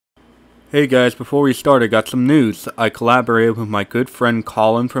Hey guys, before we start, I got some news. I collaborated with my good friend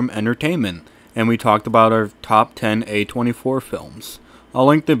Colin from Entertainment, and we talked about our top 10 A24 films. I'll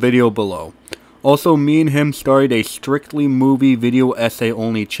link the video below. Also, me and him started a strictly movie video essay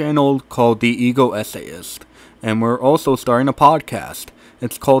only channel called The Ego Essayist, and we're also starting a podcast.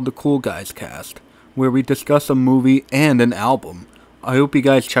 It's called The Cool Guys Cast, where we discuss a movie and an album. I hope you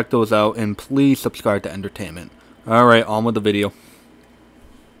guys check those out, and please subscribe to Entertainment. Alright, on with the video.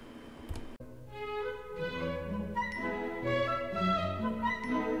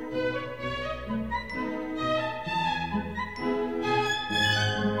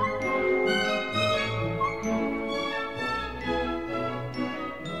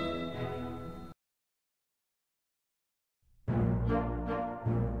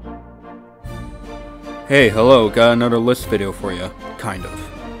 Hey, hello, got another list video for you. Kind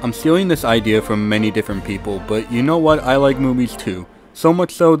of. I'm stealing this idea from many different people, but you know what, I like movies too. So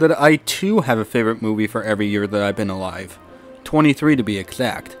much so that I too have a favorite movie for every year that I've been alive. 23 to be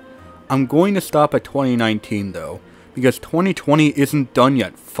exact. I'm going to stop at 2019 though, because 2020 isn't done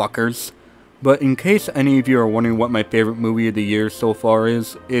yet, fuckers. But in case any of you are wondering what my favorite movie of the year so far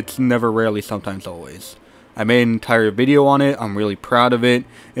is, it's never, rarely, sometimes, always. I made an entire video on it, I'm really proud of it.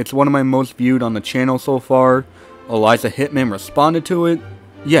 It's one of my most viewed on the channel so far. Eliza Hittman responded to it.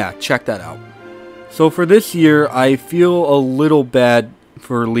 Yeah, check that out. So for this year, I feel a little bad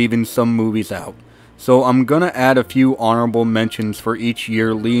for leaving some movies out. So I'm gonna add a few honorable mentions for each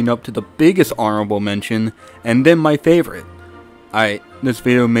year leading up to the biggest honorable mention, and then my favorite. Alright, this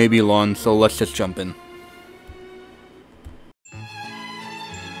video may be long, so let's just jump in.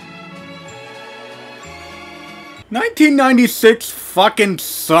 "1996 fucking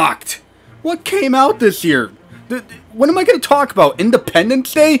sucked. What came out this year? What am I gonna talk about?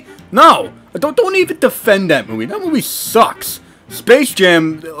 Independence Day? No! Don't even defend that movie. That movie sucks. Space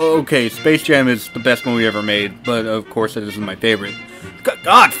Jam, okay, Space Jam is the best movie ever made, but of course it isn't my favorite.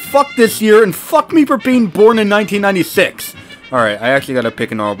 God, fuck this year, and fuck me for being born in 1996. Alright, I actually gotta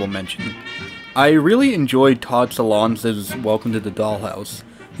pick an honorable mention. I really enjoyed Todd Solondz's Welcome to the Dollhouse.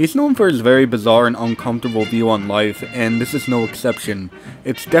 He's known for his very bizarre and uncomfortable view on life, and this is no exception.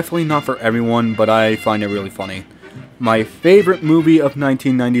 It's definitely not for everyone, but I find it really funny. My favorite movie of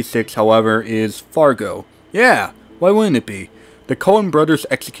 1996, however, is Fargo. Yeah, why wouldn't it be? The Coen brothers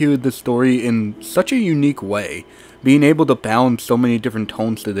executed this story in such a unique way, being able to balance so many different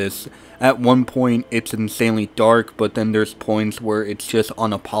tones to this. At one point, it's insanely dark, but then there's points where it's just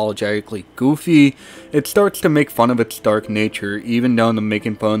unapologetically goofy. It starts to make fun of its dark nature, even down to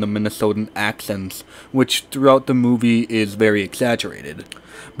making fun of the Minnesotan accents, which throughout the movie is very exaggerated.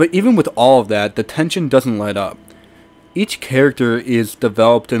 But even with all of that, the tension doesn't let up. Each character is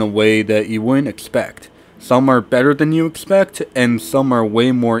developed in a way that you wouldn't expect. Some are better than you expect, and some are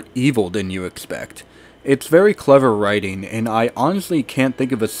way more evil than you expect. It's very clever writing, and I honestly can't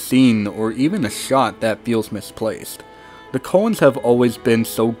think of a scene or even a shot that feels misplaced. The Coens have always been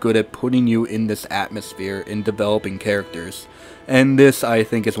so good at putting you in this atmosphere and developing characters, and this I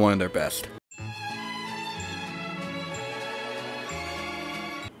think is one of their best.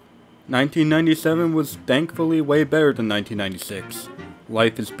 1997 was thankfully way better than 1996.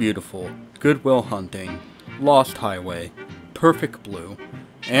 Life is Beautiful, Good Will Hunting, Lost Highway, Perfect Blue,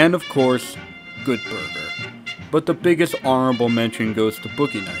 and of course, Good Burger. But the biggest honorable mention goes to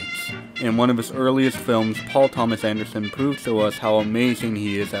Boogie Nights. In one of his earliest films, Paul Thomas Anderson proves to us how amazing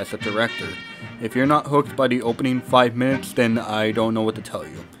he is as a director. If you're not hooked by the opening 5 minutes, then I don't know what to tell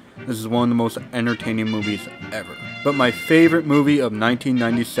you. This is one of the most entertaining movies ever. But my favorite movie of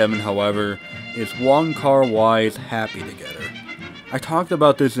 1997, however, is Wong Kar-wai's Happy Together. I talked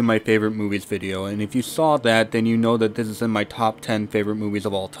about this in my favorite movies video, and if you saw that, then you know that this is in my top 10 favorite movies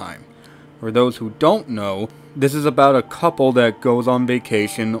of all time. For those who don't know, this is about a couple that goes on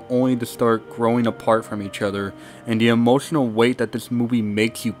vacation only to start growing apart from each other, and the emotional weight that this movie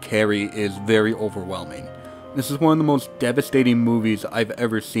makes you carry is very overwhelming. This is one of the most devastating movies I've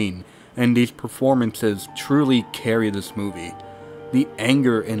ever seen, and these performances truly carry this movie. The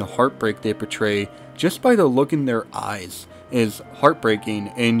anger and heartbreak they portray, just by the look in their eyes, is heartbreaking,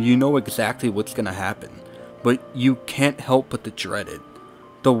 and you know exactly what's gonna happen, but you can't help but to dread it.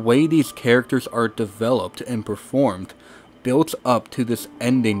 The way these characters are developed and performed builds up to this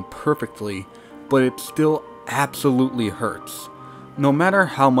ending perfectly, but it still absolutely hurts. No matter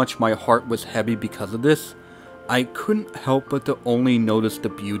how much my heart was heavy because of this, I couldn't help but to only notice the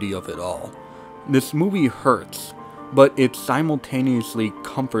beauty of it all. This movie hurts, but it's simultaneously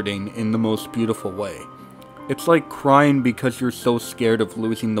comforting in the most beautiful way. It's like crying because you're so scared of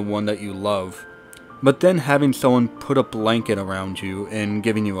losing the one that you love, but then having someone put a blanket around you and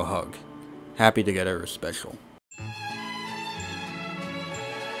giving you a hug. Happy Together is special.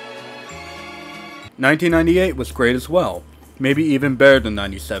 1998 was great as well. Maybe even better than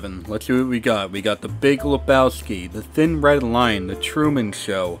 97. Let's see what we got. We got The Big Lebowski, The Thin Red Line, The Truman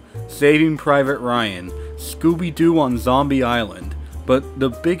Show, Saving Private Ryan, Scooby-Doo on Zombie Island. But the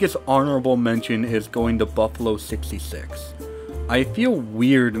biggest honorable mention is going to Buffalo 66. I feel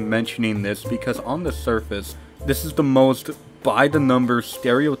weird mentioning this because on the surface, this is the most by-the-numbers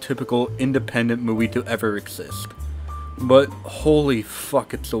stereotypical independent movie to ever exist. But holy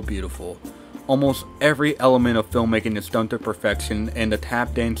fuck, it's so beautiful. Almost every element of filmmaking is done to perfection, and the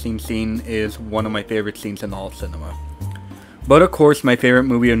tap dancing scene is one of my favorite scenes in all of cinema. But of course, my favorite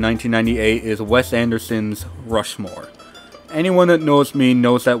movie of 1998 is Wes Anderson's Rushmore. Anyone that knows me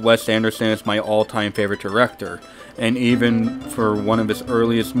knows that Wes Anderson is my all-time favorite director, and even for one of his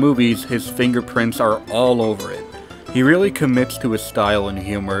earliest movies, his fingerprints are all over it. He really commits to his style and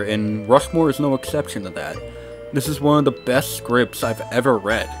humor, and Rushmore is no exception to that. This is one of the best scripts I've ever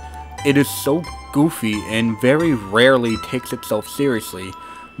read. It is so goofy and very rarely takes itself seriously,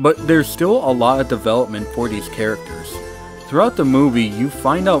 but there's still a lot of development for these characters. Throughout the movie, you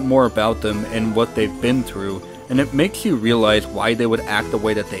find out more about them and what they've been through, and it makes you realize why they would act the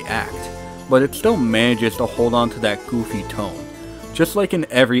way that they act, but it still manages to hold on to that goofy tone. Just like in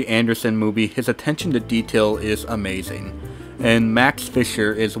every Anderson movie, his attention to detail is amazing, and Max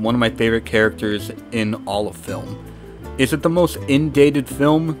Fisher is one of my favorite characters in all of film. Is it the most in-dated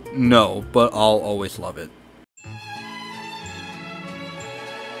film? No, but I'll always love it.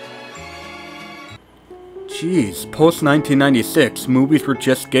 Jeez, post-1996, movies were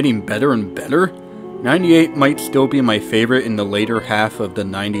just getting better and better? 98 might still be my favorite in the later half of the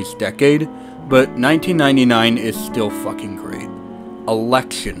 90s decade, but 1999 is still fucking great.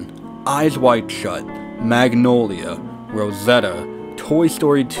 Election, Eyes Wide Shut, Magnolia, Rosetta, Toy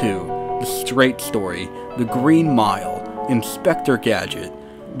Story 2, The Straight Story, The Green Mile, Inspector Gadget,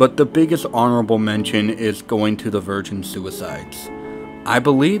 but the biggest honorable mention is going to The Virgin Suicides. I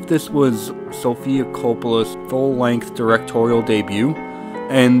believe this was Sofia Coppola's full-length directorial debut,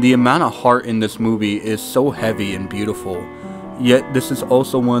 and the amount of heart in this movie is so heavy and beautiful, yet this is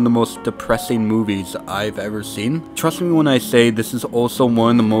also one of the most depressing movies I've ever seen. Trust me when I say this is also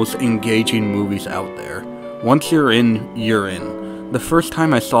one of the most engaging movies out there. Once you're in, you're in. The first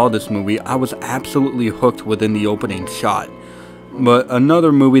time I saw this movie, I was absolutely hooked within the opening shot. But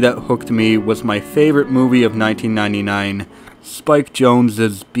another movie that hooked me was my favorite movie of 1999, Spike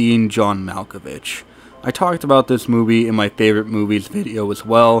Jonze's Being John Malkovich. I talked about this movie in my favorite movies video as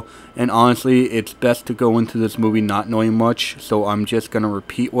well, and honestly, it's best to go into this movie not knowing much, so I'm just gonna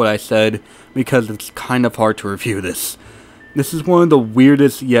repeat what I said, because it's kind of hard to review this. This is one of the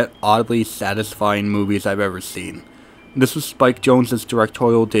weirdest yet oddly satisfying movies I've ever seen. This was Spike Jonze's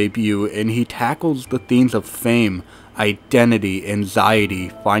directorial debut, and he tackles the themes of fame, identity, anxiety,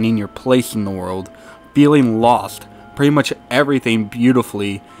 finding your place in the world, feeling lost, pretty much everything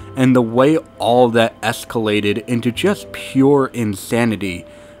beautifully, and the way all of that escalated into just pure insanity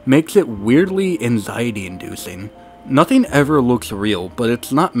makes it weirdly anxiety-inducing. Nothing ever looks real, but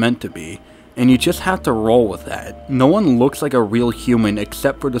it's not meant to be, and you just have to roll with that. No one looks like a real human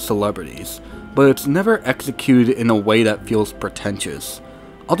except for the celebrities, but it's never executed in a way that feels pretentious.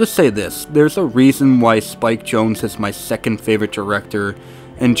 I'll just say this, there's a reason why Spike Jonze is my second favorite director,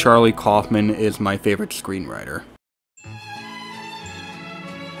 and Charlie Kaufman is my favorite screenwriter.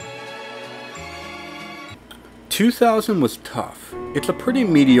 2000 was tough. It's a pretty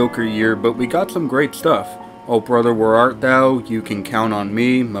mediocre year, but we got some great stuff. Oh Brother, Where Art Thou, You Can Count on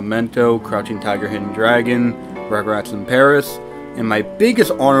Me, Memento, Crouching Tiger, Hidden Dragon, Rugrats in Paris, and my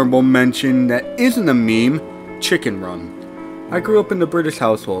biggest honorable mention that isn't a meme, Chicken Run. I grew up in the British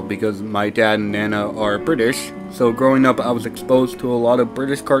household because my dad and Nana are British, so growing up I was exposed to a lot of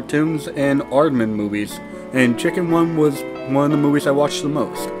British cartoons and Aardman movies, and Chicken Run was one of the movies I watched the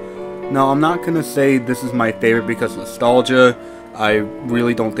most. Now, I'm not gonna say this is my favorite because of nostalgia. I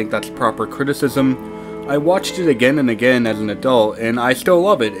really don't think that's proper criticism. I watched it again and again as an adult, and I still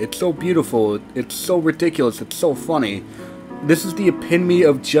love it. It's so beautiful, it's so ridiculous, it's so funny. This is the epitome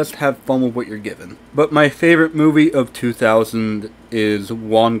of just have fun with what you're given. But my favorite movie of 2000 is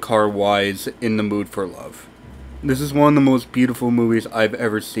Wong Kar-wai's In the Mood for Love. This is one of the most beautiful movies I've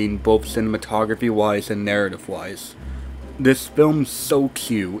ever seen, both cinematography-wise and narrative-wise. This film's so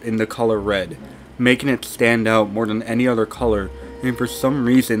cute in the color red, making it stand out more than any other color, and for some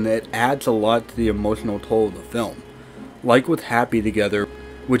reason it adds a lot to the emotional toll of the film. Like with Happy Together,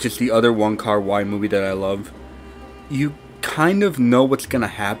 which is the other Wong Kar-wai movie that I love, you kind of know what's gonna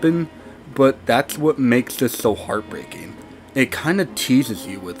happen, but that's what makes this so heartbreaking. It kind of teases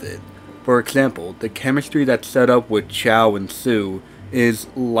you with it. For example, the chemistry that's set up with Chow and Sue is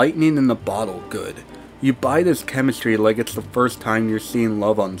lightning in the bottle good. You buy this chemistry like it's the first time you're seeing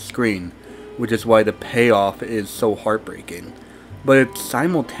love on screen, which is why the payoff is so heartbreaking. But it's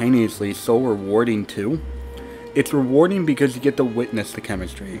simultaneously so rewarding too. It's rewarding because you get to witness the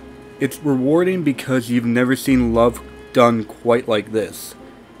chemistry. It's rewarding because you've never seen love done quite like this.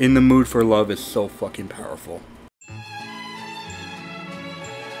 In the Mood for Love is so fucking powerful.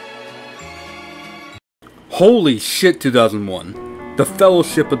 Holy shit, 2001. The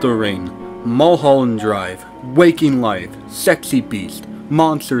Fellowship of the Ring, Mulholland Drive, Waking Life, Sexy Beast,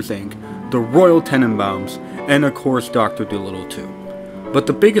 Monsters Inc., The Royal Tenenbaums, and of course Dr. Dolittle 2. But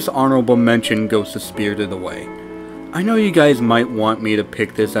the biggest honorable mention goes to Spirited Away. I know you guys might want me to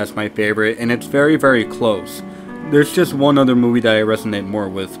pick this as my favorite, and it's very, very close. There's just one other movie that I resonate more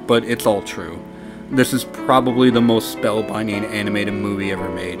with, but it's all true. This is probably the most spellbinding animated movie ever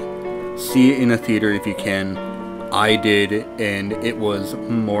made. See it in a theater if you can. I did, and it was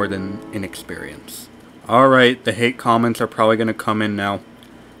more than an experience. Alright, the hate comments are probably going to come in now.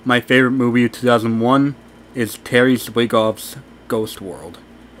 My favorite movie of 2001 is Terry Zwigoff's Ghost World.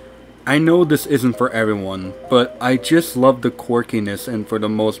 I know this isn't for everyone, but I just love the quirkiness and for the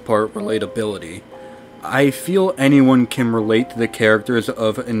most part relatability. I feel anyone can relate to the characters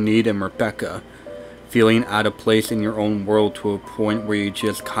of Enid and Rebecca, feeling out of place in your own world to a point where you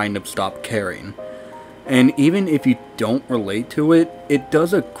just kind of stop caring. And even if you don't relate to it, it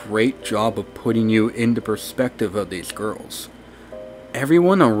does a great job of putting you in the perspective of these girls.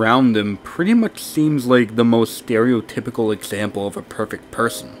 Everyone around them pretty much seems like the most stereotypical example of a perfect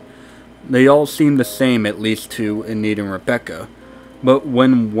person. They all seem the same, at least to Enid and Rebecca, but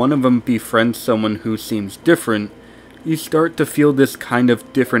when one of them befriends someone who seems different, you start to feel this kind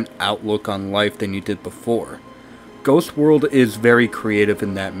of different outlook on life than you did before. Ghost World is very creative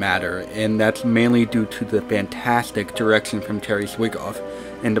in that matter, and that's mainly due to the fantastic direction from Terry Zwigoff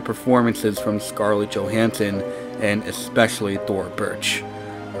and the performances from Scarlett Johansson and especially Thora Birch,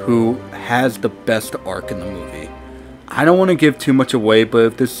 who has the best arc in the movie. I don't want to give too much away, but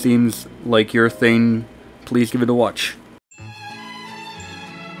if this seems like your thing, please give it a watch.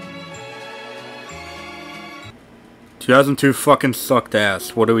 "2002 fucking sucked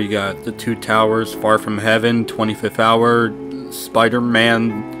ass. What do we got? The Two Towers, Far From Heaven, 25th Hour,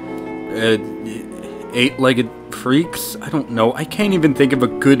 Spider-Man, Eight-Legged Freaks? I don't know. I can't even think of a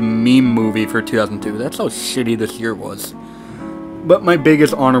good meme movie for 2002. That's how shitty this year was. But my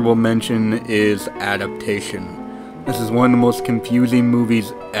biggest honorable mention is Adaptation. This is one of the most confusing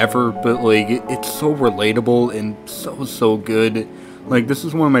movies ever, but like, it's so relatable and so good. Like, this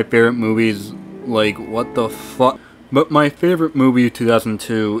is one of my favorite movies. Like, what the fuck? But my favorite movie of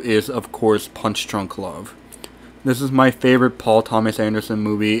 2002 is, of course, Punch Drunk Love. This is my favorite Paul Thomas Anderson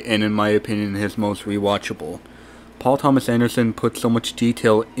movie, and in my opinion, his most rewatchable. Paul Thomas Anderson put so much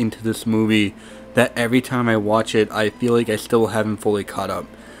detail into this movie that every time I watch it, I feel like I still haven't fully caught up.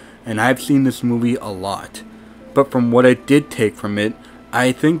 And I've seen this movie a lot. But from what I did take from it,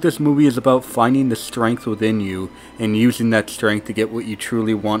 I think this movie is about finding the strength within you and using that strength to get what you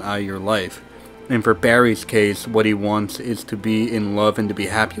truly want out of your life. And for Barry's case, what he wants is to be in love and to be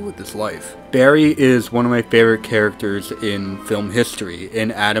happy with his life. Barry is one of my favorite characters in film history,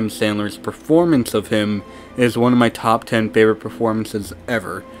 and Adam Sandler's performance of him is one of my top 10 favorite performances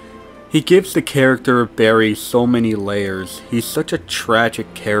ever. He gives the character of Barry so many layers. He's such a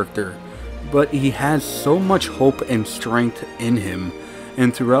tragic character, but he has so much hope and strength in him,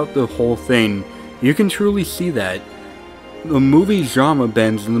 and throughout the whole thing, you can truly see that. The movie genre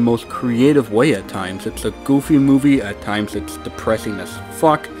bends in the most creative way at times. It's a goofy movie, at times it's depressing as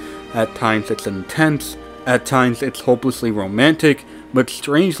fuck, at times it's intense, at times it's hopelessly romantic, but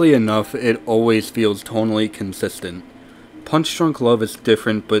strangely enough, it always feels tonally consistent. Punch Drunk Love is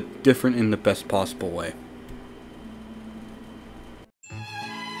different, but different in the best possible way.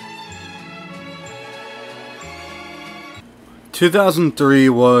 "2003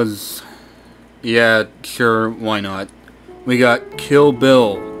 was... yeah, sure, why not? We got Kill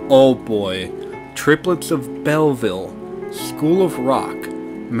Bill, Oldboy, Triplets of Belleville, School of Rock,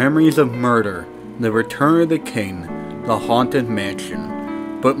 Memories of Murder, The Return of the King, The Haunted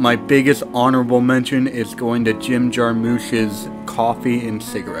Mansion. But my biggest honorable mention is going to Jim Jarmusch's Coffee and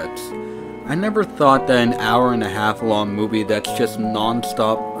Cigarettes. I never thought that an hour-and-a-half long movie that's just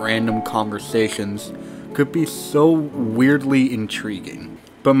non-stop random conversations could be so weirdly intriguing.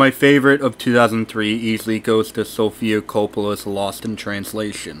 But my favorite of 2003 easily goes to Sofia Coppola's Lost in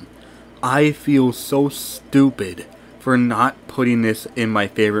Translation. I feel so stupid for not putting this in my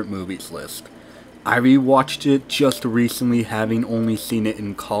favorite movies list. I rewatched it just recently, having only seen it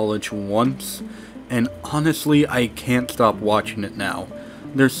in college once, and honestly I can't stop watching it now.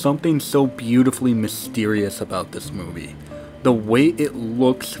 There's something so beautifully mysterious about this movie. The way it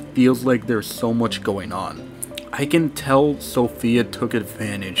looks feels like there's so much going on. I can tell Sofia took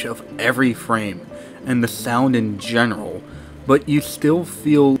advantage of every frame and the sound in general, but you still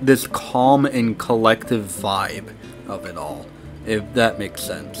feel this calm and collective vibe of it all, if that makes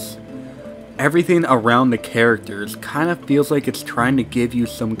sense. Everything around the characters kind of feels like it's trying to give you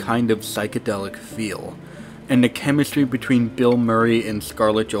some kind of psychedelic feel, and the chemistry between Bill Murray and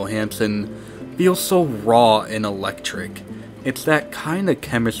Scarlett Johansson feels so raw and electric. It's that kind of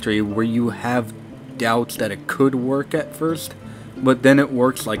chemistry where you have doubts that it could work at first, but then it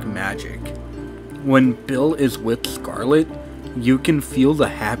works like magic. When Bill is with Scarlett, you can feel the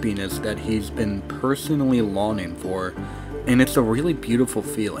happiness that he's been personally longing for, and it's a really beautiful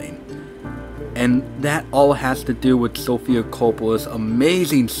feeling. And that all has to do with Sofia Coppola's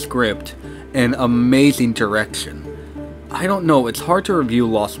amazing script and amazing direction. I don't know, it's hard to review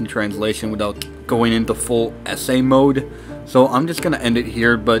Lost in Translation without going into full essay mode, so I'm just gonna end it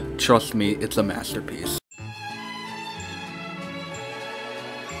here, but trust me, it's a masterpiece.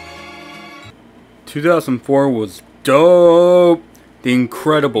 2004 was dope! The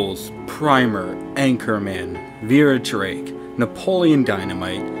Incredibles, Primer, Anchorman, Vera Drake, Napoleon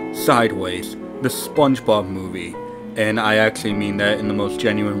Dynamite, Sideways, the SpongeBob movie, and I actually mean that in the most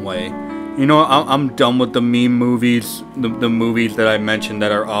genuine way. You know, I'm done with the meme movies, the movies that I mentioned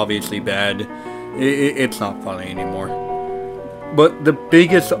that are obviously bad. It's not funny anymore. But the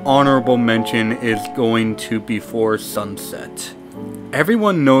biggest honorable mention is going to Before Sunset.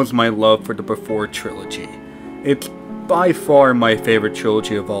 Everyone knows my love for the Before trilogy. It's by far my favorite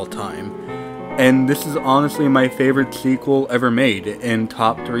trilogy of all time. And this is honestly my favorite sequel ever made, and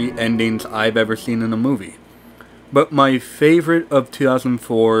top 3 endings I've ever seen in a movie. But my favorite of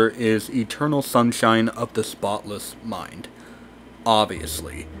 2004 is Eternal Sunshine of the Spotless Mind.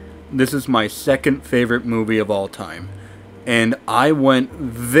 Obviously. This is my second favorite movie of all time. And I went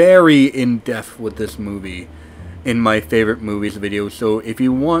very in-depth with this movie in my favorite movies video, so if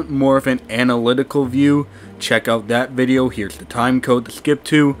you want more of an analytical view, check out that video. Here's the time code to skip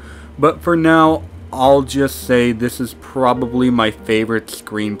to. But for now, I'll just say this is probably my favorite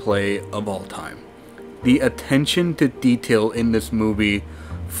screenplay of all time. The attention to detail in this movie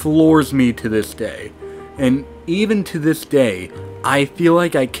floors me to this day. And even to this day, I feel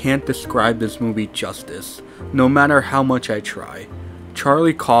like I can't describe this movie justice, no matter how much I try.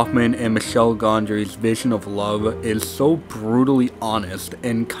 Charlie Kaufman and Michel Gondry's vision of love is so brutally honest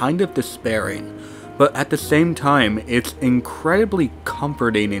and kind of despairing, but at the same time, it's incredibly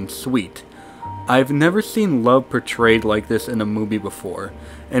comforting and sweet. I've never seen love portrayed like this in a movie before,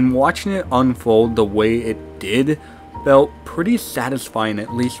 and watching it unfold the way it did felt pretty satisfying,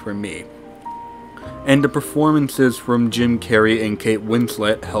 at least for me. And the performances from Jim Carrey and Kate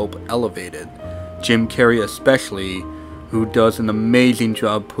Winslet help elevate it. Jim Carrey especially, who does an amazing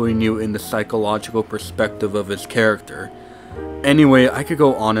job putting you in the psychological perspective of his character. Anyway, I could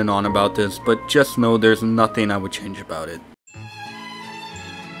go on and on about this, but just know there's nothing I would change about it.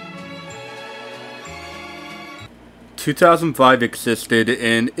 2005 existed,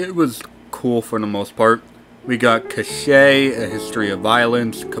 and it was cool for the most part. We got Cachet, A History of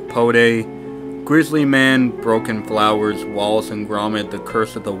Violence, Capote, Grizzly Man, Broken Flowers, Wallace and Gromit, The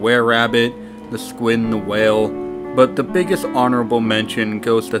Curse of the Were-Rabbit, The Squid and the Whale, but the biggest honorable mention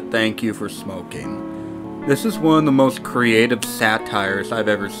goes to Thank You for Smoking. This is one of the most creative satires I've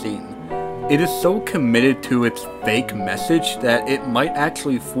ever seen. It is so committed to its fake message that it might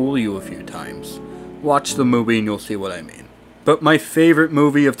actually fool you a few times. Watch the movie and you'll see what I mean. But my favorite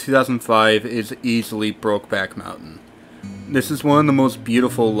movie of 2005 is easily Brokeback Mountain. This is one of the most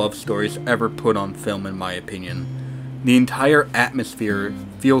beautiful love stories ever put on film, in my opinion. The entire atmosphere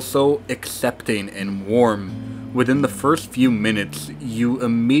feels so accepting and warm. Within the first few minutes, you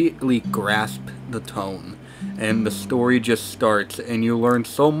immediately grasp the tone, and the story just starts, and you learn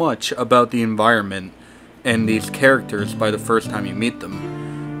so much about the environment and these characters by the first time you meet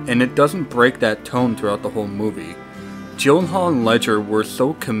them. And it doesn't break that tone throughout the whole movie. Gyllenhaal and Ledger were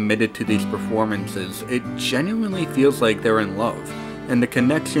so committed to these performances, it genuinely feels like they're in love, and the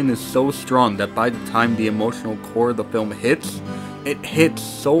connection is so strong that by the time the emotional core of the film hits, it hits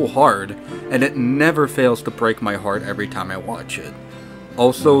so hard, and it never fails to break my heart every time I watch it.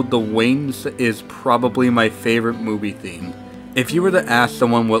 Also, The Waynes is probably my favorite movie theme. If you were to ask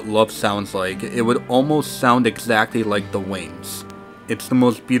someone what love sounds like, it would almost sound exactly like The Waynes. It's the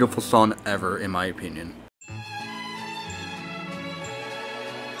most beautiful song ever, in my opinion.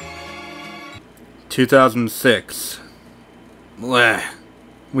 2006. Bleh.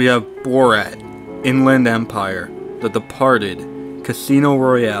 We have Borat, Inland Empire, The Departed, Casino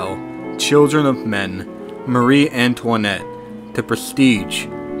Royale, Children of Men, Marie Antoinette, The Prestige,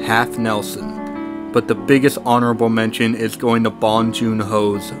 Half Nelson. But the biggest honorable mention is going to Bong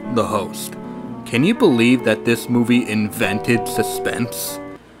Joon-ho's The Host. Can you believe that this movie invented suspense?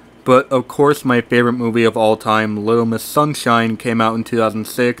 But of course my favorite movie of all time, Little Miss Sunshine, came out in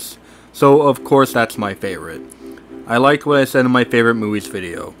 2006, so of course that's my favorite. I liked what I said in my favorite movies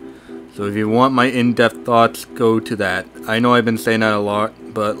video, so if you want my in-depth thoughts, go to that. I know I've been saying that a lot,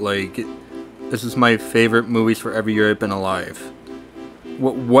 but like, this is my favorite movies for every year I've been alive.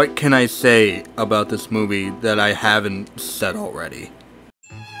 What can I say about this movie that I haven't said already?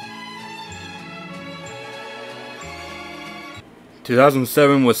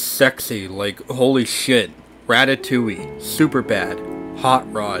 2007 was sexy, like holy shit. Ratatouille, Superbad,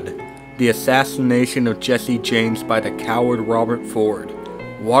 Hot Rod, The Assassination of Jesse James by the Coward Robert Ford,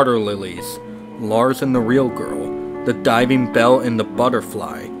 Water Lilies, Lars and the Real Girl, The Diving Bell and the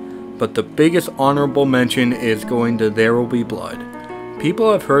Butterfly. But the biggest honorable mention is going to There Will Be Blood.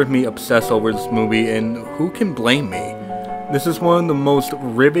 People have heard me obsess over this movie, and who can blame me? This is one of the most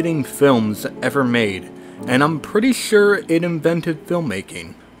riveting films ever made, and I'm pretty sure it invented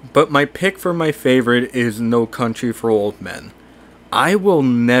filmmaking. But my pick for my favorite is No Country for Old Men. I will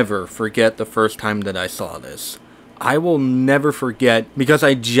never forget the first time that I saw this. I will never forget because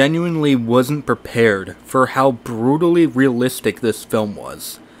I genuinely wasn't prepared for how brutally realistic this film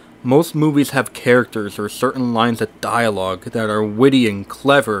was. Most movies have characters or certain lines of dialogue that are witty and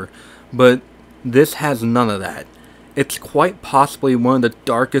clever, but this has none of that. It's quite possibly one of the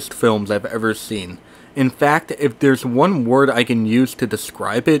darkest films I've ever seen. In fact, if there's one word I can use to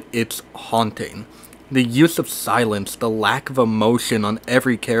describe it, it's haunting. The use of silence, the lack of emotion on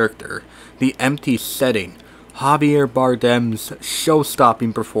every character, the empty setting, Javier Bardem's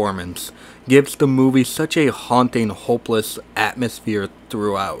show-stopping performance gives the movie such a haunting, hopeless atmosphere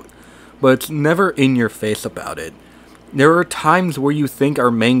throughout, but it's never in your face about it. There are times where you think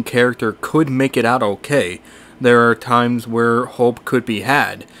our main character could make it out okay. There are times where hope could be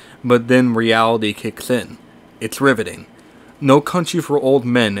had, but then reality kicks in. It's riveting. No Country for Old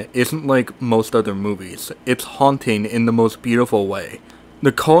Men isn't like most other movies. It's haunting in the most beautiful way.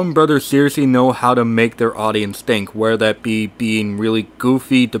 The Coen brothers seriously know how to make their audience think, whether that be being really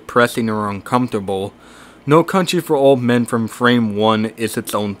goofy, depressing, or uncomfortable. No Country for Old Men from frame one is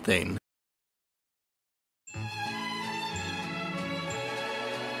its own thing.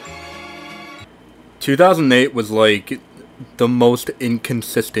 "2008 was like the most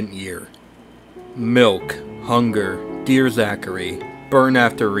inconsistent year. Milk, Hunger, Dear Zachary, Burn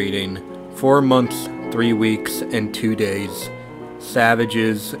After Reading, 4 months, 3 weeks, and 2 days,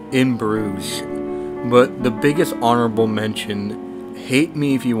 Savages, In Bruges. But the biggest honorable mention, Hate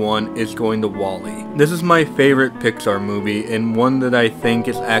Me If You Want, is going to WALL-E. This is my favorite Pixar movie, and one that I think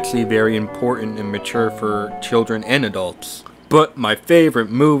is actually very important and mature for children and adults. But my favorite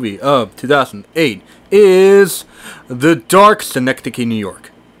movie of 2008 is The Dark Synecdoche, New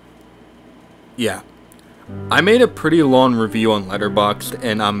York. Yeah. I made a pretty long review on Letterboxd,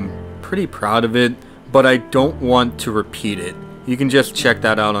 and I'm pretty proud of it, but I don't want to repeat it. You can just check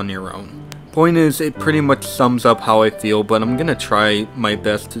that out on your own. Point is, it pretty much sums up how I feel, but I'm gonna try my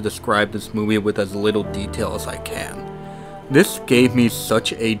best to describe this movie with as little detail as I can. This gave me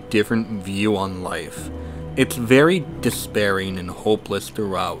such a different view on life. It's very despairing and hopeless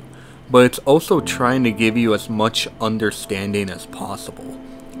throughout, but it's also trying to give you as much understanding as possible.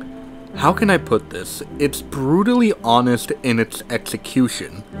 How can I put this? It's brutally honest in its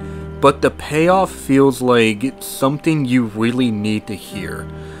execution, but the payoff feels like it's something you really need to hear,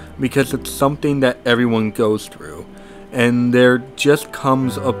 because it's something that everyone goes through, and there just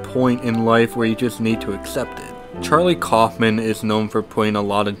comes a point in life where you just need to accept it. Charlie Kaufman is known for putting a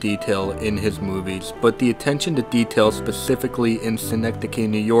lot of detail in his movies, but the attention to detail specifically in Synecdoche,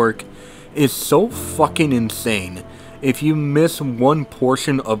 New York is so fucking insane. If you miss one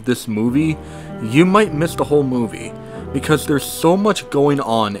portion of this movie, you might miss the whole movie, because there's so much going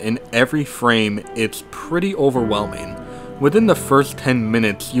on in every frame, it's pretty overwhelming. Within the first 10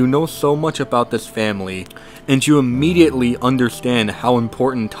 minutes, you know so much about this family, and you immediately understand how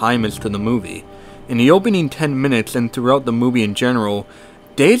important time is to the movie. In the opening 10 minutes and throughout the movie in general,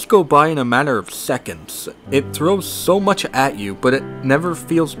 days go by in a matter of seconds. It throws so much at you, but it never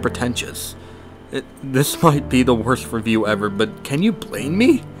feels pretentious. This might be the worst review ever, but can you blame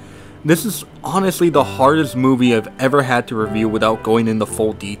me? This is honestly the hardest movie I've ever had to review without going into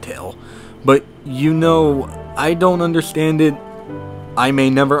full detail. But you know, I don't understand it. I may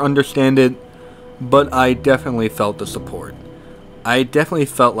never understand it. but I definitely felt the support. I definitely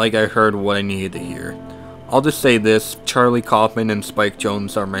felt like I heard what I needed to hear. I'll just say this, Charlie Kaufman and Spike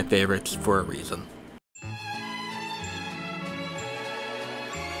Jonze are my favorites for a reason.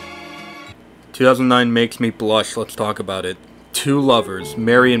 2009 makes me blush, let's talk about it. Two Lovers,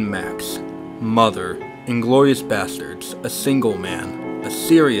 Mary and Max, Mother, Inglourious Basterds, A Single Man, A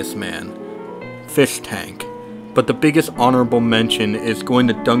Serious Man, Fish Tank. But the biggest honorable mention is going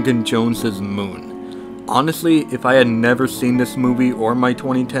to Duncan Jones's Moon. Honestly, if I had never seen this movie or my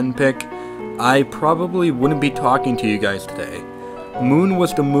 2010 pick, I probably wouldn't be talking to you guys today. Moon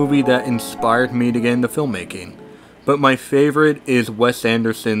was the movie that inspired me to get into filmmaking. But my favorite is Wes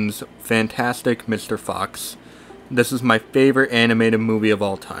Anderson's fantastic Mr. Fox. This is my favorite animated movie of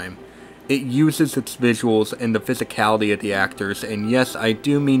all time. It uses its visuals and the physicality of the actors, and yes, I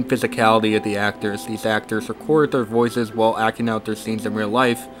do mean physicality of the actors. These actors record their voices while acting out their scenes in real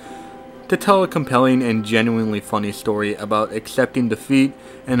life to tell a compelling and genuinely funny story about accepting defeat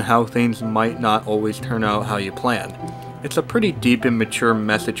and how things might not always turn out how you planned. It's a pretty deep and mature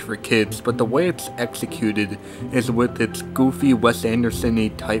message for kids, but the way it's executed is with its goofy Wes Anderson-y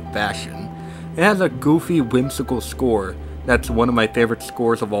type fashion. It has a goofy, whimsical score that's one of my favorite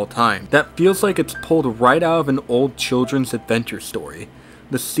scores of all time, that feels like it's pulled right out of an old children's adventure story.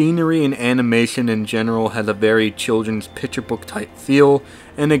 The scenery and animation in general has a very children's picture book type feel,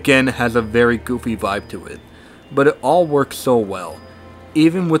 and again has a very goofy vibe to it. But it all works so well.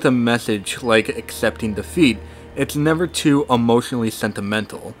 Even with a message like accepting defeat, it's never too emotionally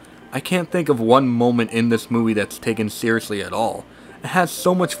sentimental. I can't think of one moment in this movie that's taken seriously at all. It has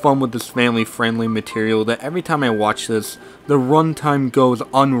so much fun with this family-friendly material that every time I watch this, the runtime goes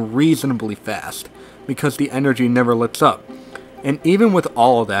unreasonably fast, because the energy never lets up. And even with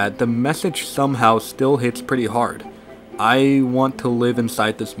all of that, the message somehow still hits pretty hard. I want to live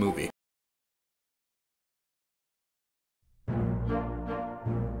inside this movie.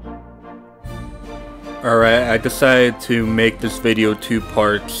 Alright, I decided to make this video 2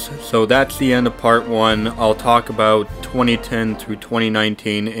 parts, so that's the end of part 1. I'll talk about 2010 through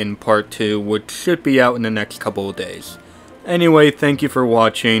 2019 in part 2, which should be out in the next couple of days. Anyway, thank you for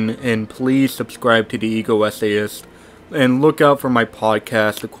watching, and please subscribe to The Ego Essayist, and look out for my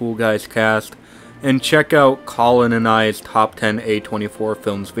podcast, The Cool Guys Cast, and check out Colin and I's Top 10 A24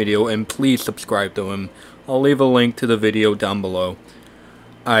 Films video, and please subscribe to him. I'll leave a link to the video down below.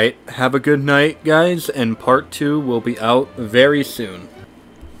 Alright, have a good night, guys, and part 2 will be out very soon.